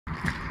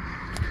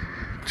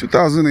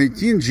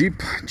2018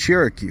 Jeep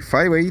Cherokee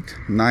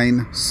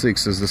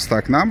 5896 is the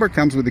stock number.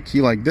 Comes with a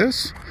key like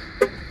this: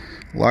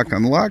 lock,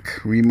 unlock,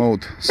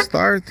 remote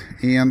start,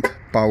 and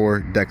power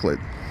deck lid.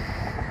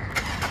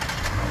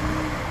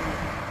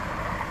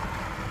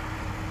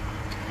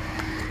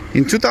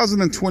 In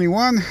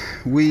 2021,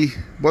 we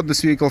bought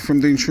this vehicle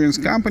from the insurance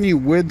company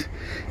with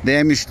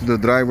damage to the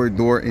driver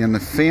door and the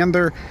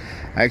fender.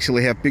 I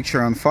actually have a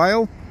picture on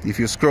file. If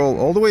you scroll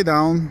all the way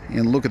down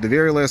and look at the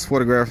very last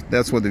photograph,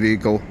 that's what the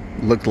vehicle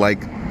looked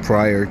like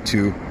prior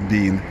to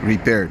being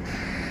repaired.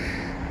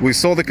 We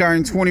sold the car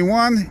in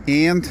 21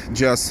 and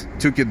just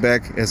took it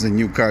back as a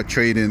new car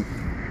trade-in.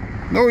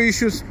 No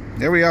issues.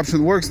 Every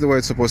option works the way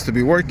it's supposed to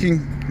be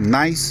working.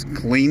 Nice,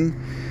 clean.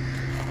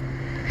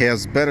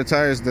 Has better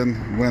tires than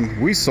when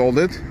we sold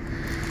it.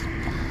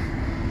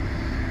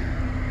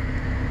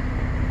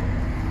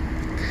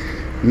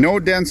 No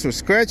dents or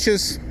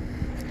scratches.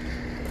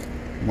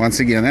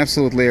 Once again,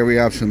 absolutely every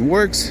option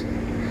works.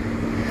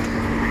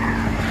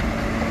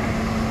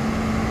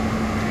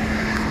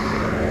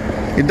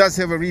 It does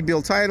have a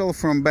rebuild title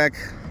from back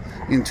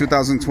in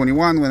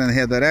 2021 when it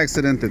had that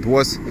accident. It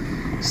was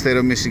State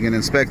of Michigan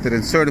inspected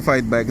and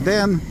certified back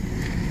then.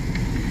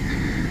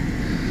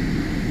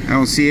 I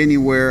don't see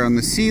anywhere on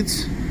the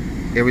seats.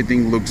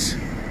 Everything looks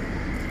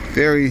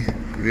very,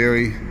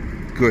 very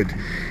good.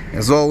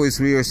 As always,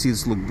 rear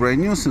seats look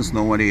brand new since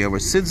nobody ever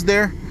sits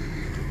there.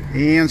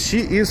 And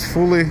she is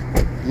fully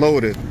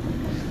loaded.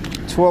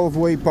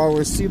 12-way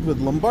power seat with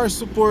lumbar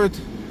support.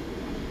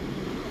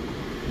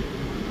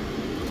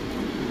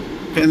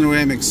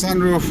 Panoramic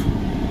sunroof.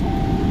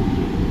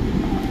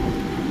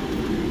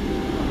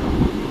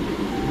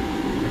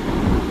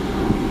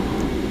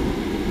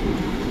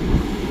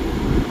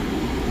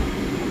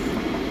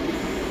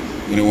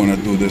 You don't want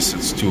to do this,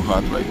 it's too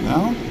hot right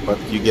now, but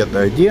you get the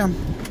idea.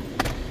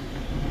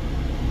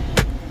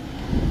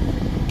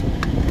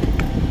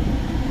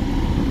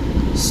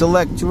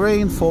 Select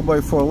terrain,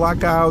 4x4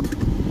 lockout,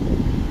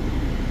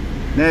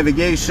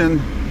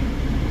 navigation,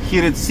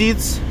 heated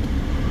seats,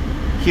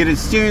 heated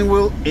steering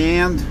wheel,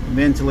 and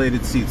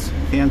ventilated seats.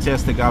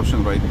 Fantastic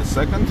option right this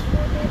second.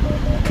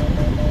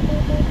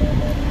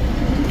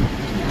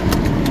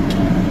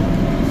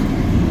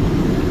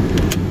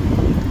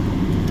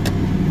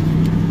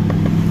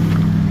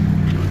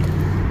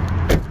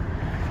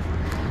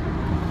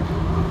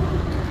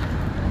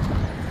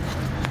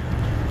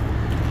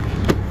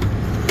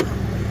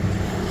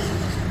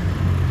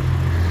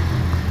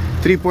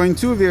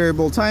 .2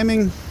 variable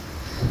timing.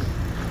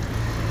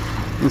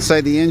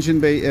 Inside the engine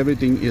bay,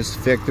 everything is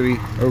factory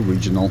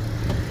original.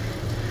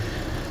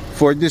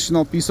 For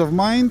additional peace of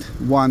mind,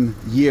 1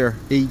 year,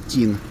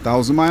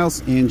 18,000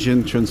 miles,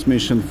 engine,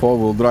 transmission,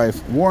 4-wheel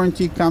drive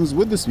warranty comes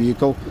with this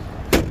vehicle.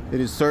 It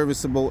is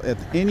serviceable at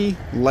any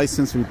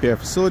licensed repair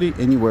facility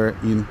anywhere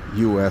in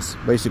US,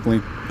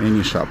 basically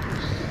any shop.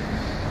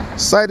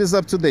 Site is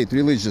up to date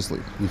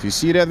religiously. If you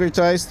see it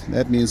advertised,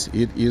 that means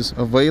it is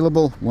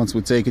available. Once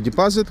we take a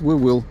deposit, we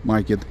will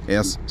mark it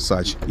as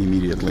such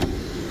immediately.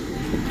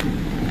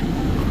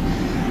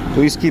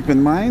 Please keep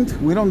in mind,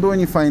 we don't do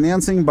any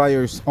financing.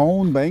 Buyer's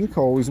own bank,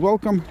 always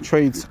welcome.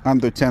 Trades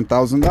under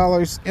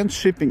 $10,000 and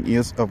shipping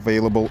is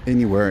available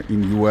anywhere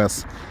in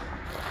US.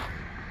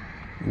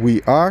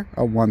 We are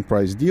a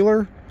one-price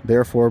dealer,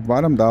 therefore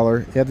bottom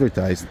dollar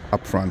advertised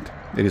upfront.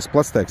 It is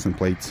plus tax and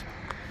plates.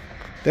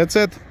 That's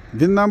it.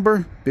 VIN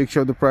number,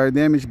 picture of the prior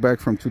damage back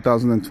from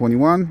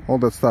 2021. All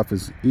that stuff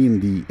is in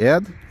the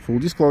ad. Full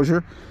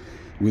disclosure,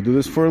 we do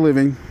this for a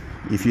living.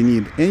 If you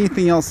need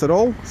anything else at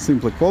all,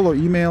 simply call or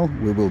email.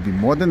 We will be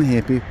more than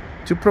happy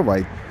to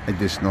provide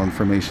additional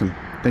information.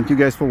 Thank you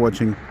guys for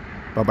watching.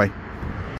 Bye-bye.